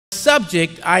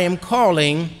subject I am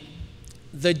calling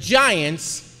The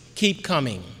Giants Keep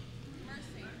Coming.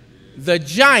 The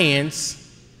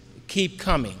giants keep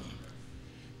coming.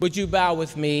 Would you bow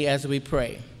with me as we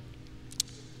pray?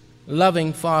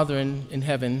 Loving Father in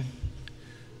heaven,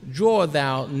 draw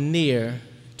thou near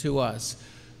to us,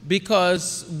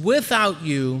 because without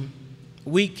you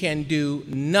we can do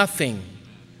nothing,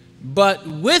 but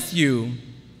with you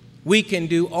we can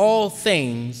do all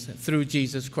things through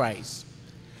Jesus Christ.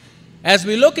 As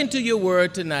we look into your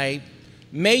word tonight,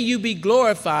 may you be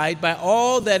glorified by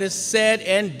all that is said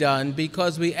and done,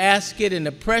 because we ask it in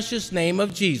the precious name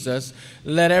of Jesus.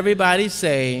 Let everybody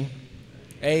say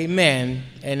amen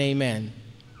and amen.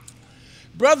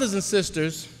 Brothers and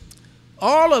sisters,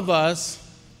 all of us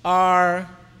are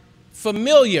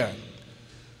familiar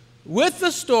with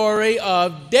the story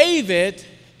of David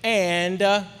and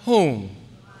whom?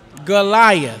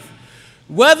 Goliath.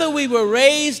 Whether we were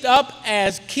raised up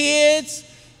as kids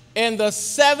in the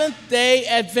Seventh-day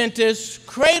Adventist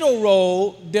Cradle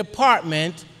Roll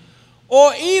department,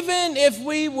 or even if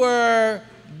we were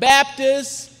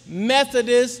Baptists,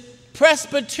 Methodists,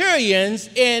 Presbyterians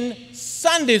in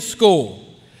Sunday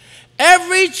school,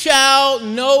 every child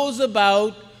knows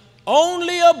about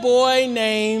only a boy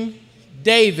named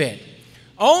David,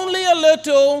 only a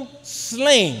little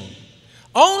sling,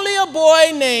 only a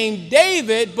boy named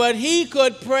David, but he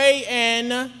could pray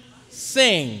and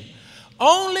sing.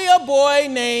 Only a boy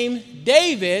named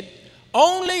David,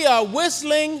 only a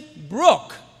whistling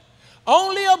brook.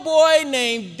 Only a boy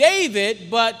named David,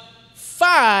 but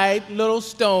 5 little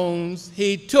stones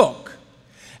he took.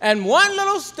 And 1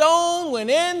 little stone went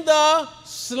in the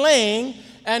sling,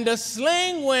 and the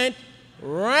sling went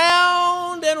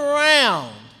round and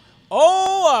round.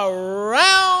 Oh,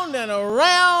 around and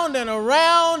around and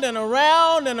around and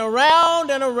around and around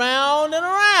and around and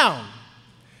around.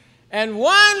 And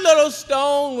 1 little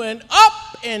stone went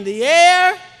up in the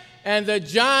air, and the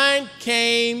giant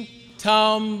came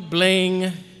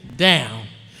tumbling down.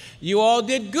 You all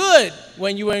did good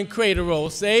when you were in Cradle Roll.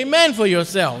 Say amen for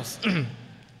yourselves.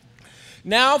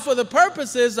 Now, for the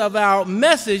purposes of our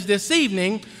message this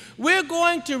evening, we're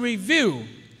going to review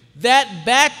that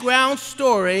background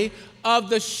story of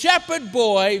the shepherd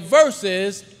boy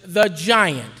versus the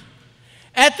giant.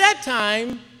 At that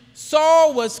time,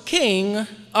 Saul was king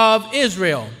of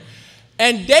Israel,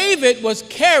 and David was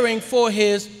caring for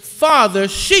his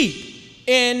father's sheep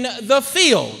in the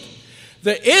field.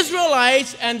 The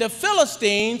Israelites and the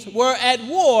Philistines were at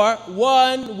war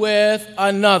one with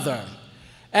another.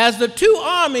 As the 2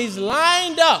 armies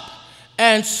lined up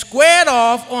and squared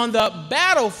off on the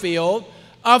battlefield,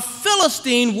 a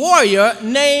Philistine warrior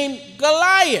named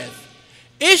Goliath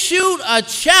issued a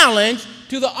challenge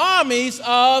to the armies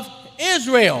of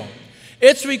Israel.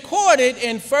 It's recorded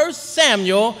in 1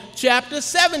 Samuel chapter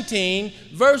 17,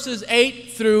 verses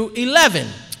 8 through 11.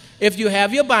 If you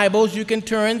have your Bibles, you can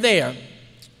turn there.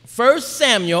 1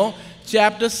 Samuel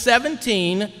chapter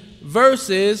 17,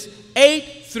 verses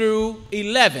 8 through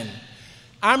 11.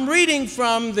 I'm reading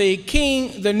from the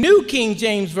New King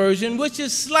James Version, which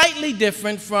is slightly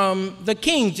different from the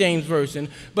King James Version.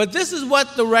 But this is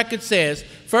what the record says.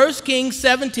 1 Kings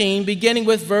 17, beginning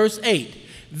with verse 8.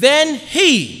 Then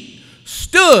he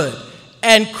stood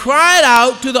and cried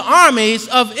out to the armies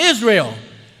of Israel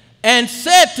and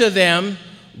said to them,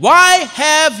 "Why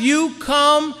have you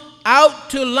come out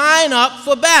to line up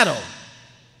for battle?"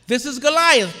 This is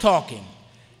Goliath talking.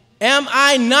 "Am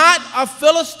I not a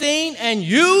Philistine, and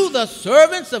you the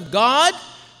servants of God?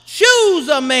 Choose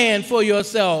a man for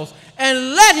yourselves,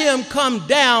 and let him come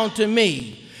down to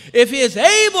me. If he is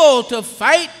able to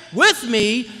fight with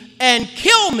me and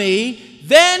kill me,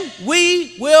 then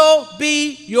we will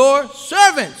be your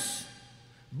servants.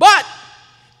 But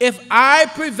if I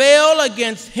prevail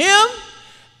against him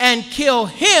and kill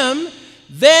him,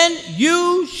 then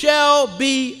you shall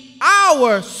be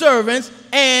our servants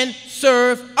and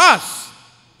serve us."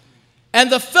 And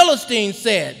the Philistines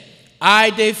said,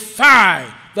 "I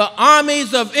defy the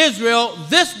armies of Israel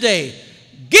this day.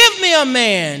 Give me a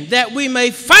man that we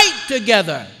may fight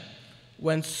together."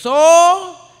 When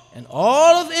Saul and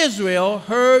all of Israel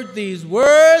heard these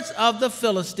words of the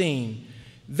Philistine,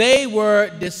 they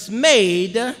were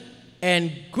dismayed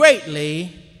and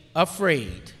greatly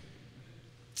afraid.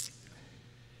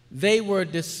 They were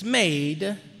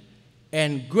dismayed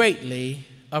and greatly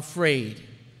afraid.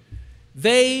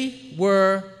 They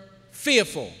were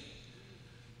fearful.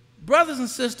 Brothers and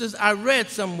sisters, I read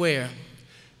somewhere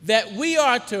that we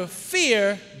are to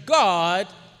fear God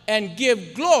and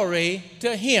give glory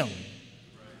to him,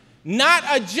 not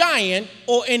a giant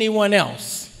or anyone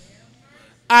else.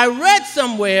 I read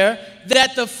somewhere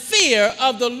that the fear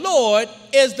of the Lord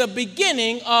is the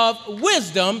beginning of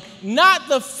wisdom, not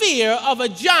the fear of a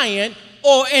giant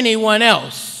or anyone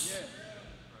else.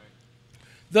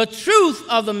 The truth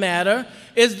of the matter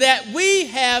is that we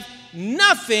have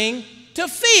nothing to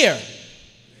fear,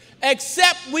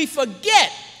 except we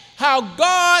forget how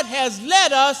God has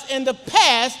led us in the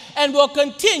past and will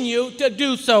continue to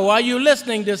do so. Are you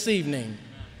listening this evening?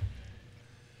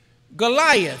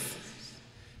 Goliath,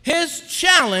 his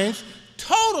challenge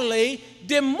totally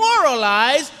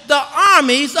demoralized the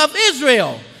armies of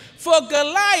Israel. For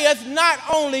Goliath not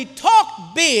only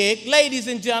talked big, ladies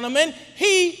and gentlemen,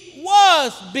 he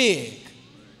was big.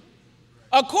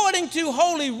 According to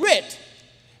Holy Writ,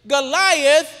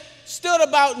 Goliath stood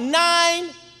about 9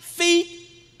 feet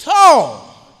tall.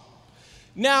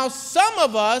 Now, some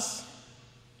of us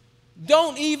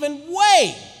don't even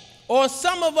weigh, or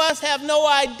some of us have no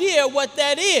idea what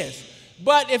that is.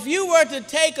 But if you were to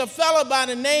take a fellow by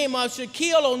the name of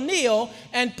Shaquille O'Neal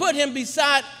and put him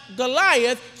beside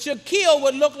Goliath, Shaquille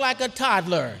would look like a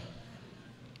toddler.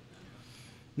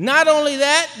 Not only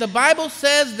that, the Bible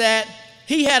says that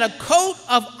he had a coat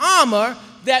of armor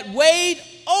that weighed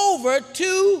over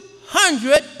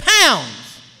 200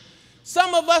 pounds.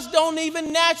 Some of us don't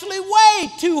even naturally weigh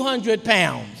 200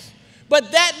 pounds.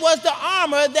 But that was the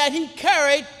armor that he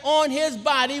carried on his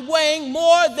body, weighing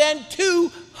more than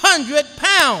 200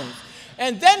 pounds.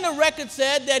 And then the record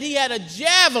said that he had a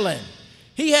javelin.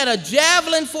 He had a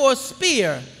javelin for a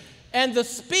spear, and the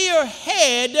spear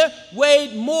head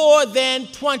weighed more than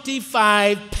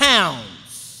 25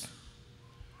 pounds.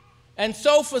 And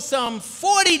so for some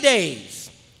 40 days,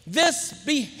 this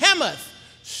behemoth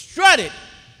strutted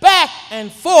back and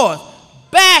forth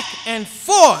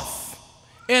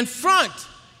in front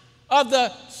of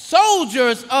the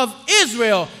soldiers of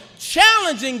Israel,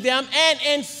 challenging them and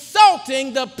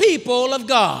insulting the people of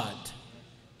God.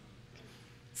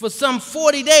 For some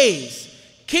 40 days,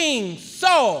 King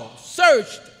Saul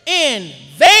searched in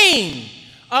vain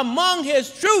among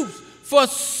his troops for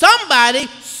somebody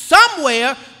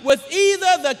somewhere with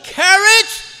either the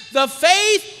courage, the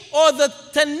faith, or the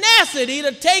tenacity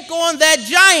to take on that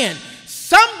giant.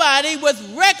 Somebody with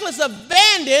reckless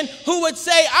abandon who would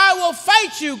say, I will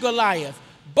fight you, Goliath.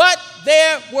 But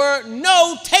there were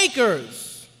no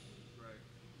takers.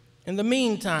 In the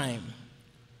meantime,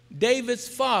 David's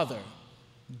father,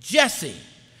 Jesse,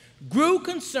 grew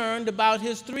concerned about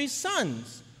his 3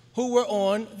 sons who were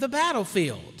on the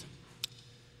battlefield.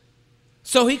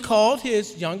 So he called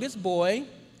his youngest boy,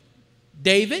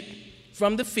 David,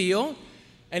 from the field,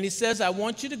 and he says, I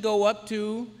want you to go up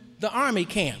to the army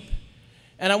camp,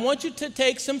 and I want you to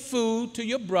take some food to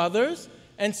your brothers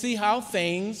and see how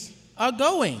things are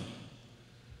going.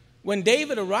 When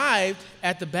David arrived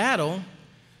at the battle,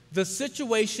 the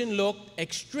situation looked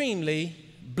extremely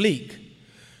bleak.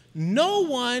 No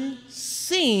one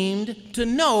seemed to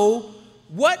know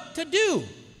what to do.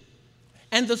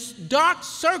 And the dark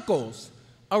circles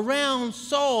around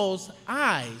Saul's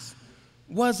eyes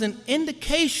was an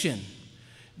indication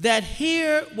that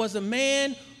here was a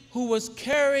man who was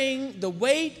carrying the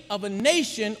weight of a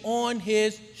nation on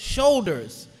his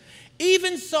shoulders.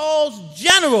 Even Saul's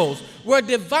generals were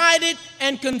divided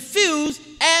and confused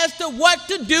as to what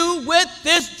to do with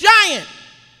this giant.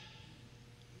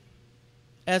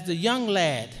 As the young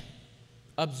lad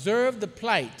observed the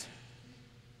plight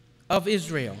of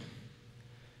Israel,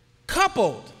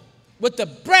 coupled with the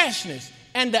brashness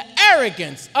and the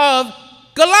arrogance of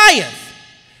Goliath,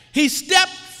 he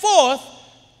stepped forth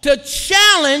to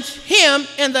challenge him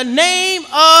in the name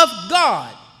of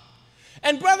God.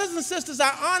 And brothers and sisters,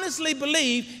 I honestly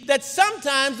believe that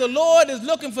sometimes the Lord is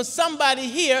looking for somebody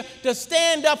here to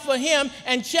stand up for him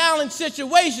and challenge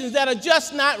situations that are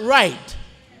just not right.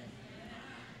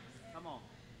 Come on.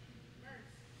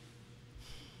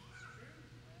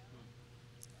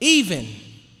 Even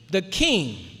the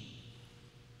king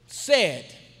said,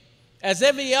 as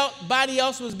everybody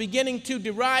else was beginning to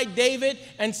deride David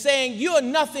and saying, you're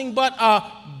nothing but a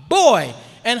boy,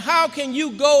 and how can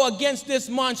you go against this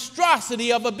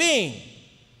monstrosity of a being?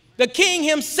 The king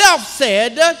himself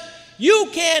said, you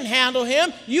can't handle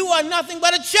him. You are nothing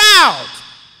but a child.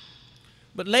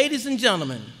 But ladies and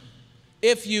gentlemen,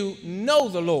 if you know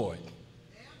the Lord,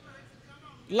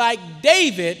 like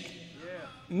David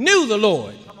knew the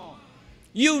Lord,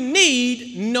 you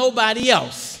need nobody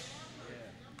else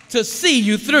to see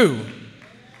you through.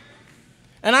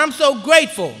 And I'm so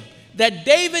grateful that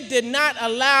David did not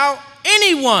allow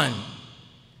anyone,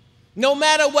 no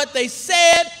matter what they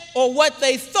said or what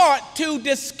they thought, to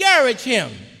discourage him.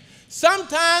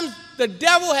 Sometimes the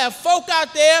devil have folk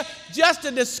out there just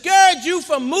to discourage you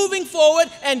from moving forward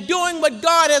and doing what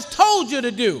God has told you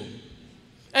to do.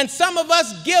 And some of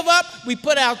us give up, we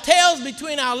put our tails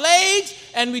between our legs,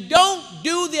 and we don't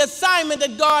do the assignment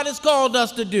that God has called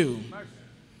us to do.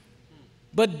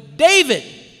 But David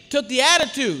took the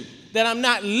attitude that I'm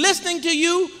not listening to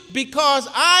you because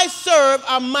I serve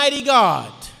a mighty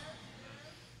God.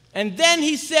 And then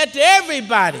he said to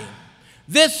everybody,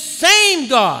 this same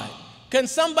God. Can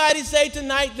somebody say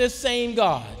tonight, this same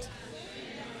God?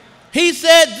 He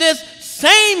said, this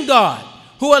same God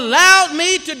who allowed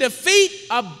me to defeat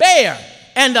a bear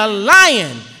and a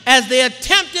lion as they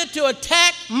attempted to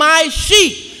attack my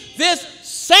sheep. This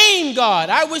same God.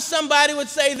 I wish somebody would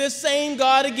say this same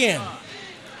God again.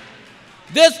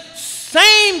 This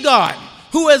same God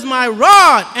who is my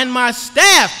rod and my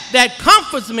staff that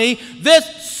comforts me, this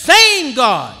same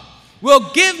God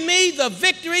will give me the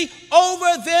victory over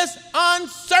this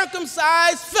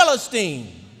uncircumcised Philistine.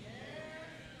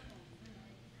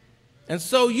 And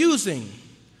so using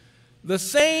the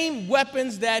same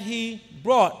weapons that he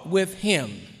brought with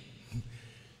him,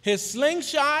 his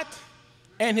slingshot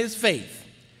and his faith,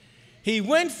 he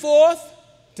went forth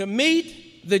to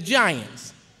meet the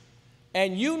giants.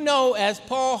 And you know, as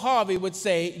Paul Harvey would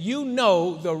say, you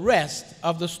know the rest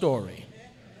of the story.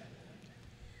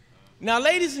 Now,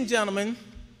 ladies and gentlemen,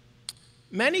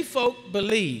 many folk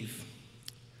believe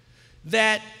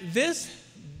that this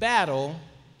battle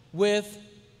with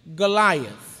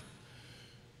Goliath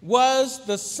was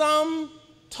the sum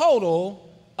total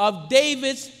of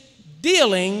David's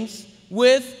dealings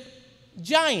with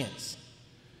giants.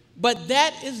 But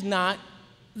that is not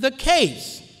the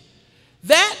case.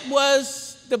 That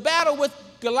was, the battle with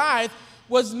Goliath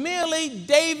was merely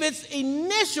David's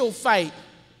initial fight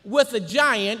with a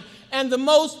giant and the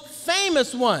most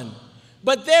famous one.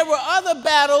 But there were other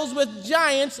battles with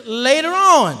giants later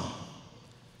on.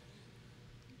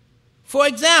 For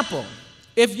example,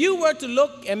 if you were to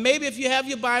look, and maybe if you have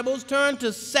your Bibles, turn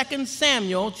to 2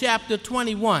 Samuel chapter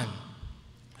 21.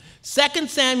 2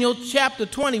 Samuel chapter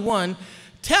 21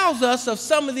 tells us of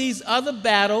some of these other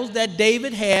battles that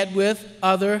David had with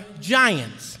other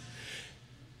giants.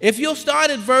 If you'll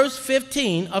start at verse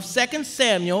 15 of 2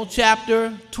 Samuel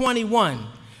chapter 21,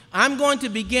 I'm going to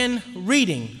begin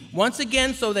reading. Once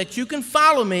again, so that you can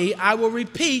follow me, I will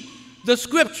repeat the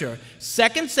scripture.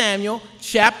 2 Samuel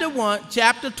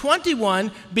chapter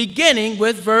 21, beginning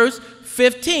with verse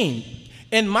 15.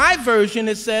 In my version,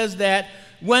 it says that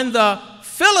when the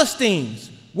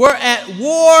Philistines were at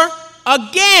war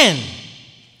again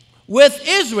with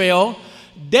Israel,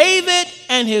 David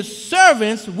and his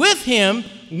servants with him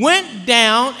went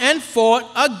down and fought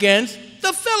against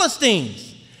the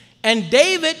Philistines. And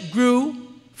David grew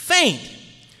faint.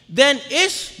 Then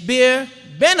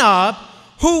Ishbi-Benob,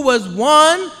 who was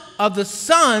one of the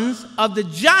sons of the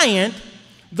giant,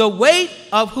 the weight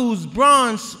of whose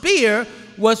bronze spear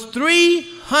was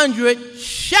 300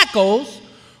 shekels,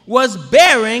 was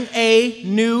bearing a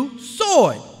new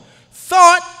sword,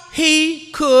 thought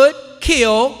he could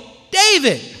kill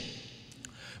David.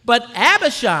 But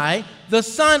Abishai, the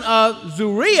son of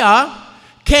Zeruiah,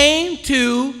 came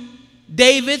to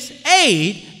David's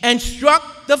aid and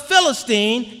struck the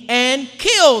Philistine and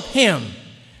killed him.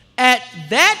 At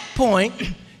that point,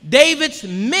 David's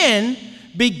men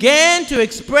began to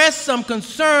express some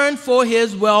concern for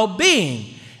his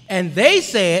well-being, and they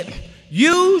said,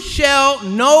 "You shall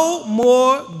no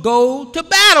more go to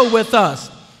battle with us,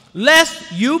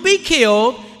 lest you be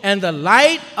killed and the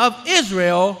light of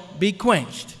Israel be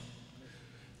quenched."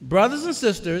 Brothers and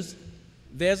sisters,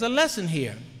 there's a lesson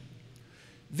here.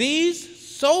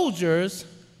 These soldiers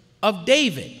of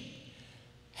David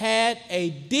had a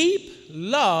deep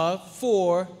love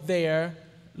for their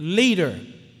leader,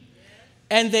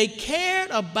 and they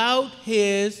cared about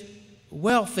his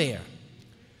welfare.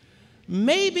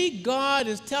 Maybe God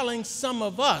is telling some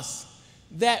of us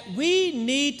that we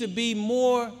need to be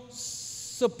more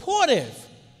supportive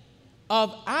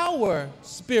of our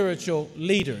spiritual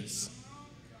leaders,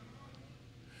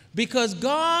 because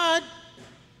God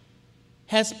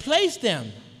has placed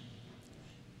them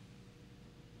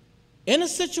in a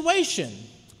situation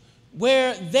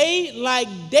where they, like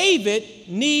David,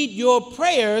 need your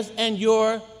prayers and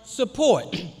your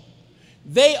support.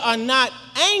 They are not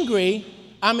angry.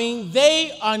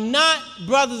 They are not,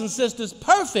 brothers and sisters,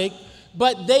 perfect,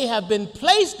 but they have been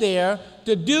placed there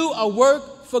to do a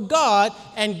work for God,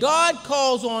 and God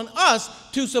calls on us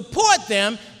to support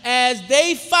them as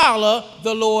they follow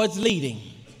the Lord's leading.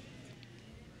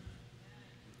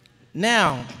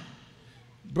 Now,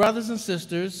 brothers and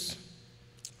sisters,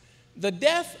 the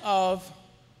death of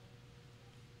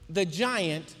the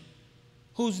giant,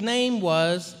 whose name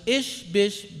was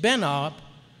Ishbish-benob,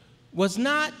 was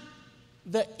not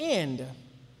the end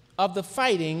of the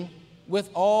fighting with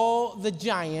all the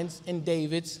giants in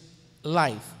David's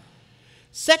life.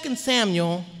 2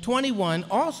 Samuel 21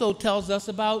 also tells us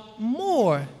about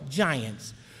more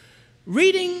giants.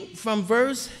 Reading from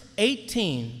verse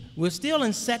 18, we're still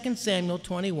in 2 Samuel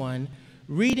 21,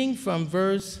 reading from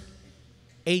verse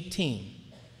 18.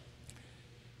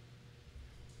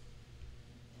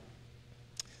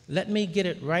 Let me get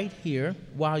it right here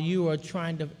while you're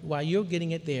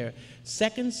getting it there.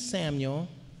 2 Samuel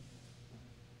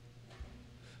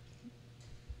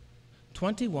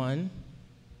 21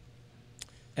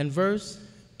 and verse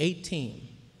 18.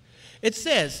 It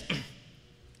says,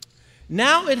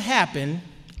 "Now it happened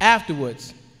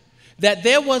afterwards that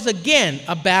there was again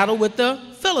a battle with the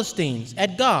Philistines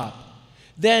at Gob.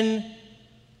 Then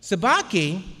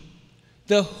Sabaki,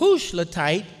 the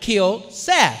Hushlatite, killed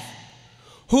Saph,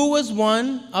 who was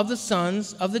one of the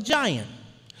sons of the giant.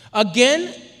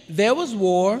 Again, there was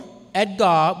war at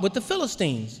Gob with the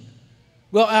Philistines.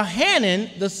 Well,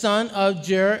 Elhanan, the son of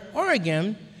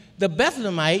Jeroregim, the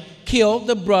Bethlehemite, killed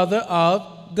the brother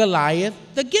of Goliath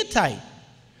the Gittite,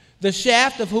 the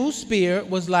shaft of whose spear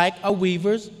was like a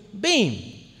weaver's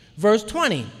beam." Verse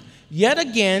 20, "Yet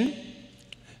again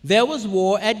there was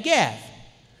war at Gath,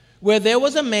 where there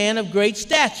was a man of great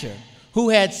stature, who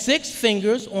had 6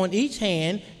 fingers on each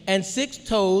hand and 6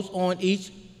 toes on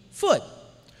each foot,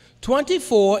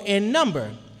 24 in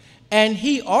number. And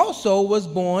he also was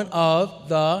born of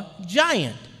the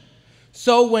giant.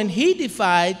 So when he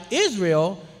defied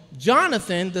Israel,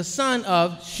 Jonathan, the son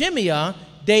of Shimeah,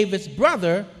 David's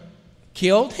brother,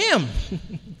 killed him."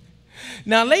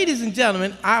 Now, ladies and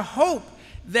gentlemen, I hope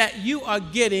that you are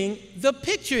getting the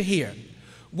picture here.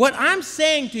 What I'm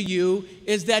saying to you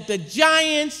is that the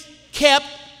giants kept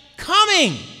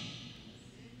coming.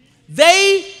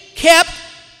 They kept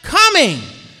coming.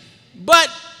 But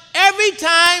every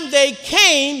time they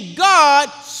came, God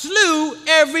slew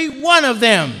every one of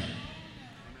them.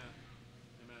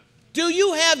 Do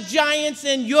you have giants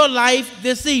in your life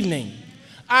this evening?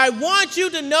 I want you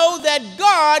to know that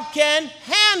God can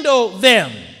handle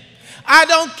them. I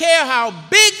don't care how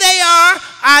big they are.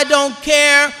 I don't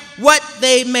care what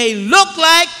they may look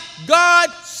like.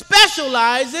 God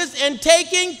specializes in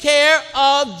taking care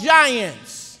of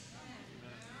giants.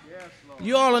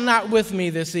 You all are not with me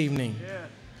this evening.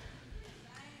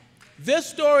 This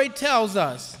story tells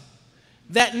us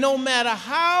that no matter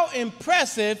how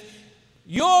impressive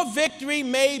your victory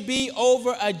may be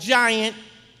over a giant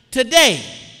today,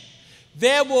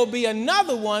 there will be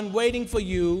another one waiting for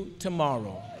you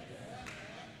tomorrow.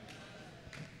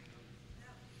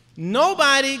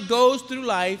 Nobody goes through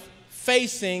life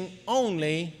facing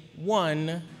only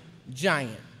one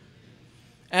giant.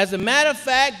 As a matter of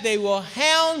fact, they will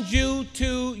hound you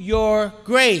to your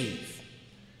grave.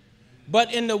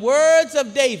 But in the words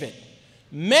of David,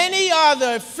 many are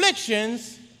the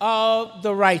afflictions of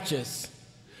the righteous,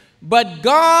 but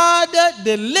God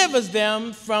delivers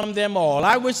them from them all.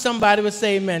 I wish somebody would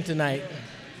say amen tonight. Amen.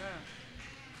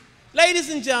 Ladies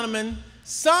and gentlemen,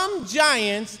 some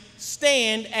giants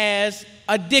stand as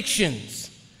addictions.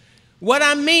 What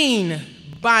I mean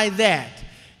by that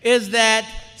is that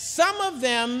some of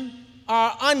them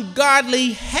are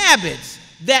ungodly habits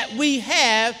that we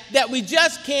have that we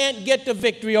just can't get the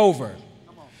victory over.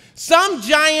 Some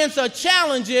giants are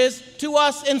challenges to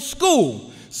us in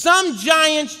school. Some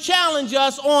giants challenge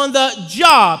us on the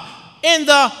job, in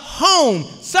the home.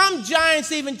 Some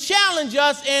giants even challenge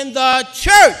us in the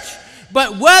church.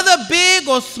 But whether big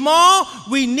or small,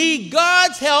 we need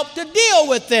God's help to deal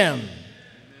with them.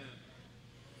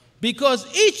 Because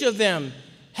each of them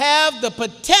have the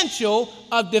potential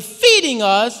of defeating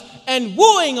us and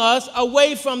wooing us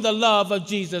away from the love of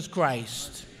Jesus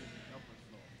Christ.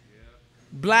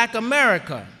 Black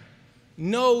America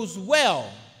knows well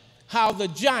how the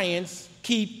giants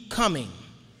keep coming.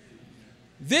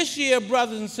 This year,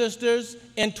 brothers and sisters,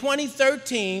 in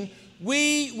 2013,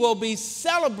 we will be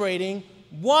celebrating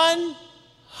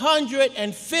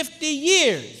 150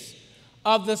 years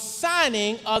of the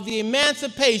signing of the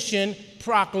Emancipation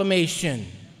Proclamation.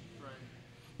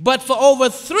 But for over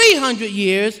 300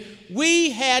 years,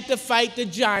 we had to fight the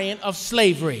giant of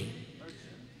slavery.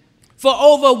 For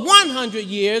over 100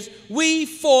 years, we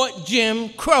fought Jim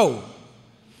Crow.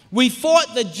 We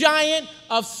fought the giant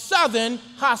of Southern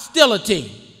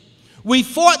hostility. We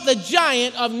fought the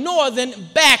giant of Northern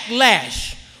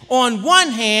backlash on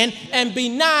one hand and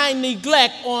benign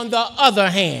neglect on the other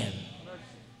hand.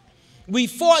 We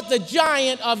fought the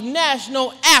giant of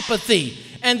national apathy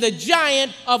and the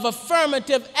giant of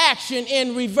affirmative action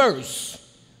in reverse.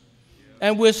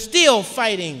 And we're still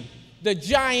fighting the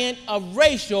giant of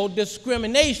racial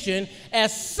discrimination,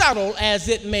 as subtle as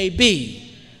it may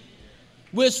be.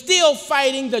 We're still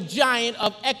fighting the giant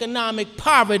of economic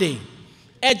poverty,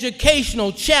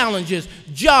 educational challenges,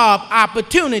 job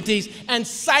opportunities, and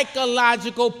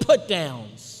psychological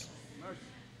put-downs.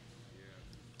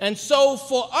 And so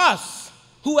for us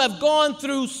who have gone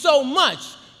through so much,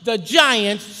 the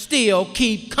giants still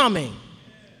keep coming.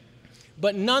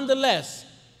 But nonetheless,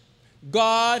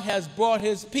 God has brought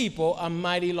his people a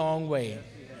mighty long way.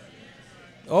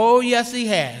 Oh, yes, he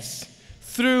has.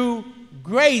 Through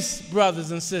grace,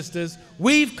 brothers and sisters,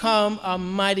 we've come a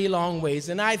mighty long ways.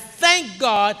 And I thank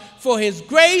God for his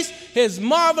grace, his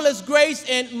marvelous grace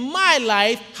in my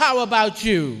life. How about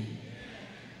you?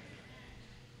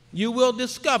 You will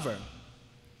discover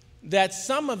that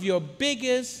some of your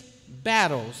biggest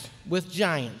battles with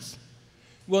giants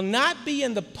will not be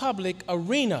in the public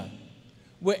arena,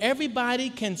 where everybody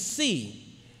can see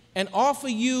and offer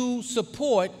you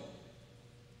support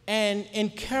and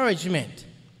encouragement.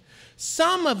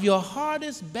 Some of your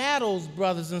hardest battles,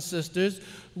 brothers and sisters,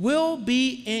 will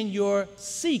be in your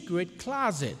secret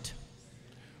closet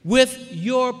with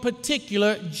your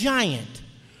particular giant,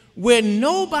 where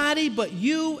nobody but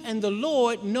you and the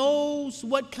Lord knows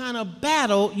what kind of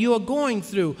battle you're going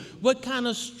through, what kind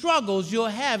of struggles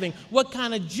you're having, what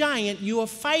kind of giant you are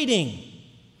fighting.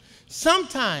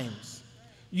 Sometimes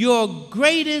your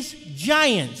greatest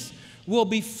giants will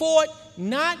be fought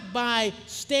not by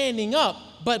standing up,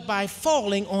 but by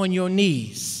falling on your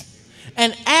knees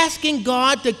and asking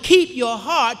God to keep your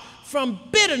heart from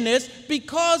bitterness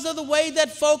because of the way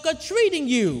that folk are treating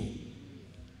you.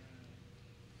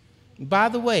 By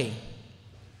the way,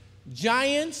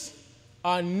 giants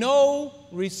are no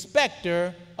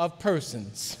respecter of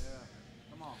persons.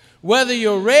 Whether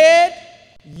you're red,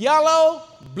 yellow,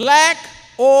 black,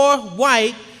 or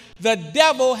white, the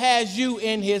devil has you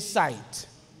in his sight.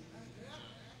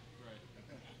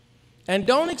 And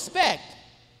don't expect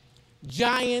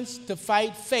giants to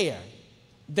fight fair.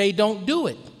 They don't do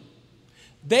it.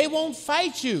 They won't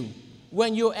fight you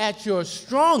when you're at your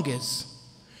strongest.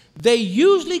 They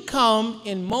usually come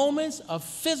in moments of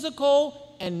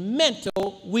physical and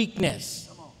mental weakness.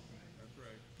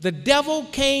 The devil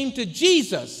came to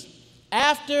Jesus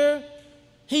after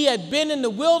he had been in the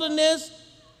wilderness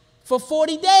for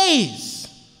 40 days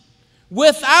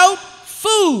without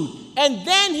food. And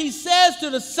then he says to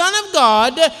the Son of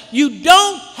God, you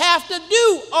don't have to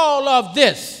do all of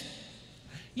this.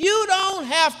 You don't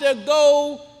have to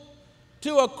go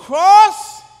to a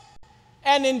cross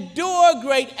and endure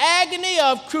great agony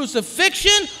of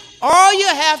crucifixion. All you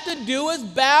have to do is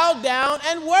bow down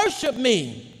and worship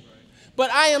me. But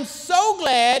I am so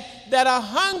glad that a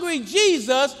hungry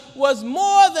Jesus was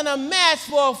more than a match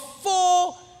for a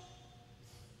full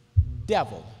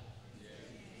devil.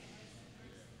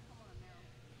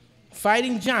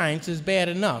 Fighting giants is bad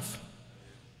enough,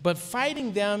 but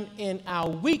fighting them in our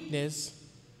weakness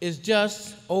is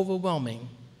just overwhelming.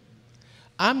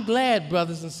 I'm glad,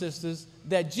 brothers and sisters,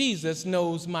 that Jesus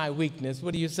knows my weakness.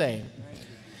 What do you say?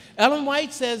 Ellen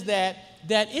White says that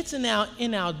it's in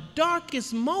our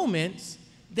darkest moments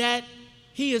that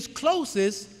he is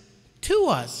closest to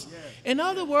us. In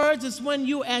other words, it's when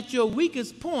you're at your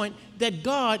weakest point that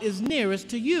God is nearest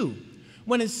to you.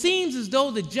 When it seems as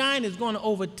though the giant is going to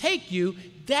overtake you,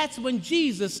 that's when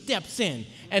Jesus steps in.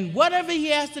 And whatever he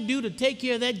has to do to take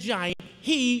care of that giant,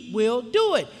 he will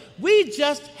do it. We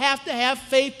just have to have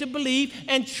faith to believe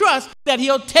and trust that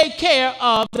he'll take care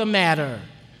of the matter.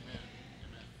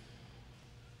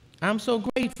 I'm so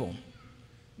grateful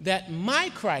that my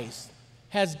Christ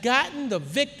has gotten the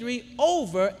victory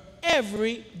over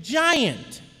every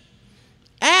giant.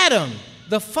 Adam,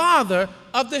 the father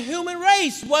of the human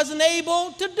race, wasn't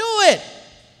able to do it.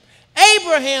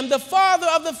 Abraham, the father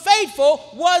of the faithful,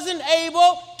 wasn't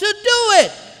able to do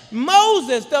it.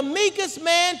 Moses, the meekest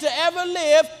man to ever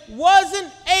live,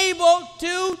 wasn't able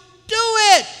to do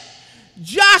it.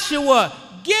 Joshua,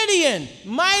 Gideon,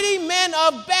 mighty men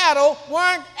of battle,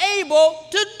 weren't able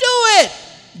to do it.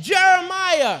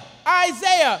 Jeremiah,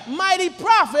 Isaiah, mighty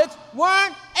prophets,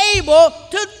 weren't able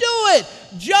to do it.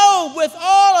 Job, with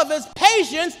all of his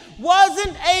patience,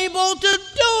 wasn't able to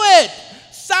do it.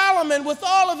 Solomon, with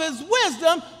all of his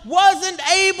wisdom, wasn't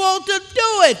able to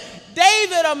do it.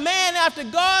 David, a man after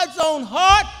God's own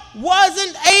heart,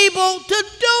 wasn't able to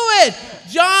do it.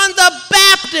 John the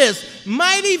Baptist,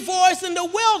 mighty voice in the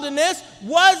wilderness,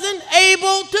 wasn't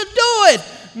able to do it.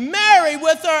 Mary,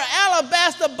 with her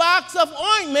alabaster box of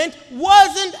ointment,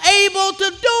 wasn't able to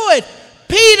do it.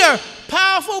 Peter,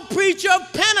 powerful preacher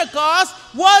of Pentecost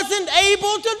wasn't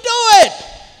able to do it.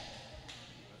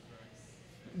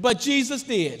 But Jesus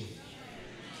did.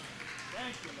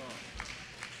 Thank you, Lord.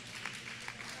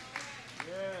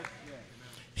 Yes, yes.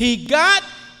 He got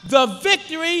the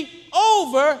victory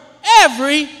over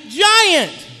every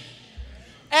giant.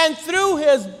 And through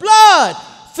his blood,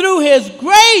 through his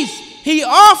grace, he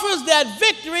offers that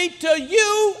victory to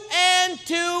you and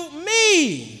to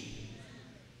me.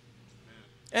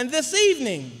 And this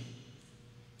evening,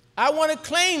 I want to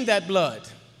claim that blood.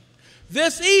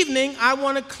 This evening, I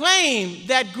want to claim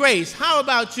that grace. How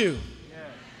about you? Yeah.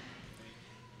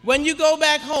 When you go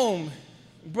back home,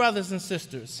 brothers and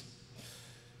sisters,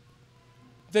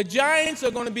 the giants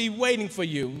are going to be waiting for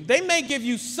you. They may give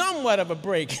you somewhat of a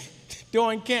break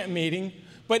during camp meeting,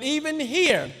 but even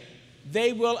here,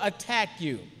 they will attack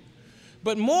you.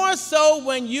 But more so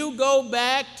when you go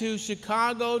back to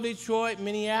Chicago, Detroit,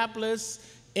 Minneapolis,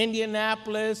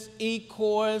 Indianapolis,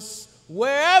 Ecorse,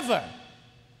 wherever,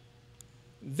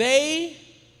 they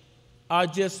are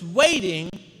just waiting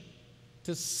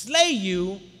to slay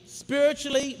you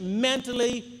spiritually,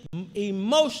 mentally,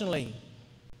 emotionally.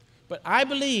 But I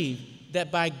believe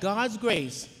that by God's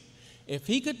grace, if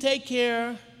he could take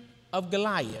care of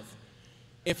Goliath,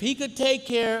 if he could take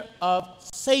care of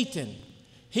Satan,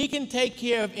 he can take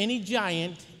care of any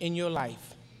giant in your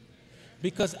life.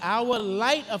 Because our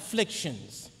light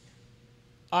afflictions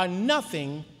are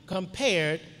nothing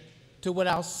compared to what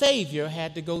our Savior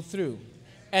had to go through.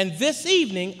 And this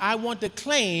evening, I want to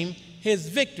claim his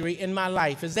victory in my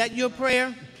life. Is that your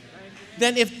prayer?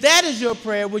 Then if that is your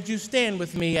prayer, would you stand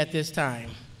with me at this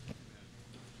time?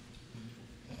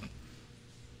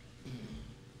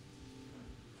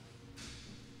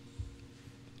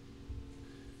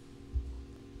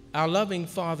 Our loving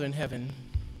Father in heaven,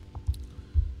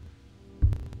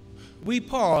 we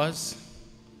pause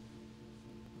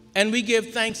and we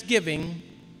give thanksgiving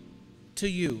to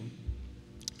you.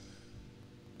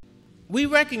 We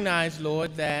recognize,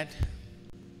 Lord, that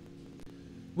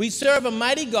we serve a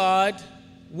mighty God,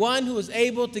 one who is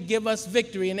able to give us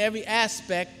victory in every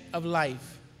aspect of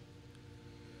life.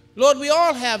 Lord, we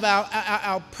all have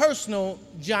our personal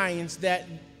giants that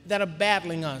are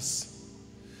battling us.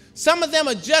 Some of them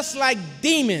are just like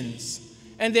demons,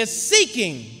 and they're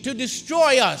seeking to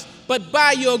destroy us. But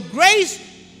by your grace,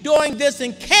 during this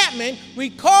encampment, we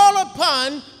call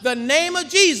upon the name of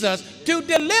Jesus to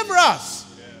deliver us.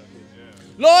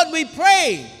 Lord, we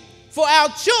pray for our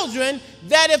children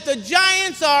that if the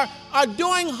giants are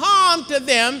doing harm to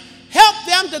them, help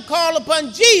them to call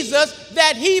upon Jesus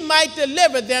that he might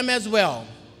deliver them as well.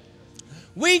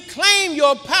 We claim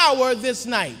your power this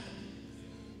night.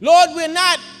 Lord, we're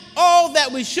not all that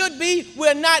we should be.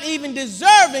 We're not even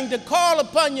deserving to call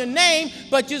upon your name,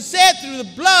 but you said through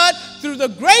the blood, through the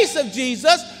grace of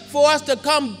Jesus, for us to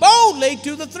come boldly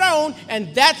to the throne,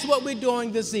 and that's what we're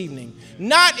doing this evening.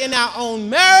 Not in our own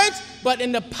merits, but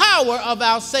in the power of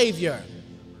our Savior.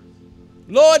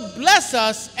 Lord, bless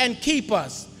us and keep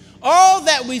us. All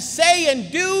that we say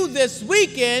and do this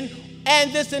weekend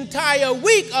and this entire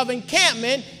week of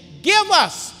encampment, give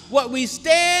us what we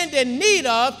stand in need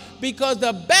of, because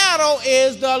the battle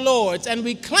is the Lord's, and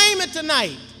we claim it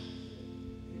tonight.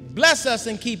 Bless us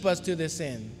and keep us to this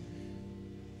end.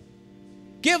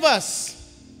 Give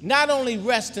us not only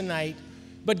rest tonight,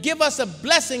 but give us a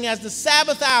blessing as the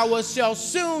Sabbath hours shall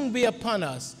soon be upon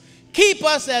us. Keep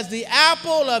us as the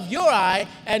apple of your eye,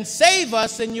 and save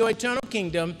us in your eternal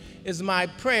kingdom is my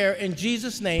prayer in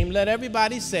Jesus' name. Let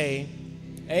everybody say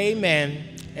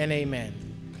amen and amen.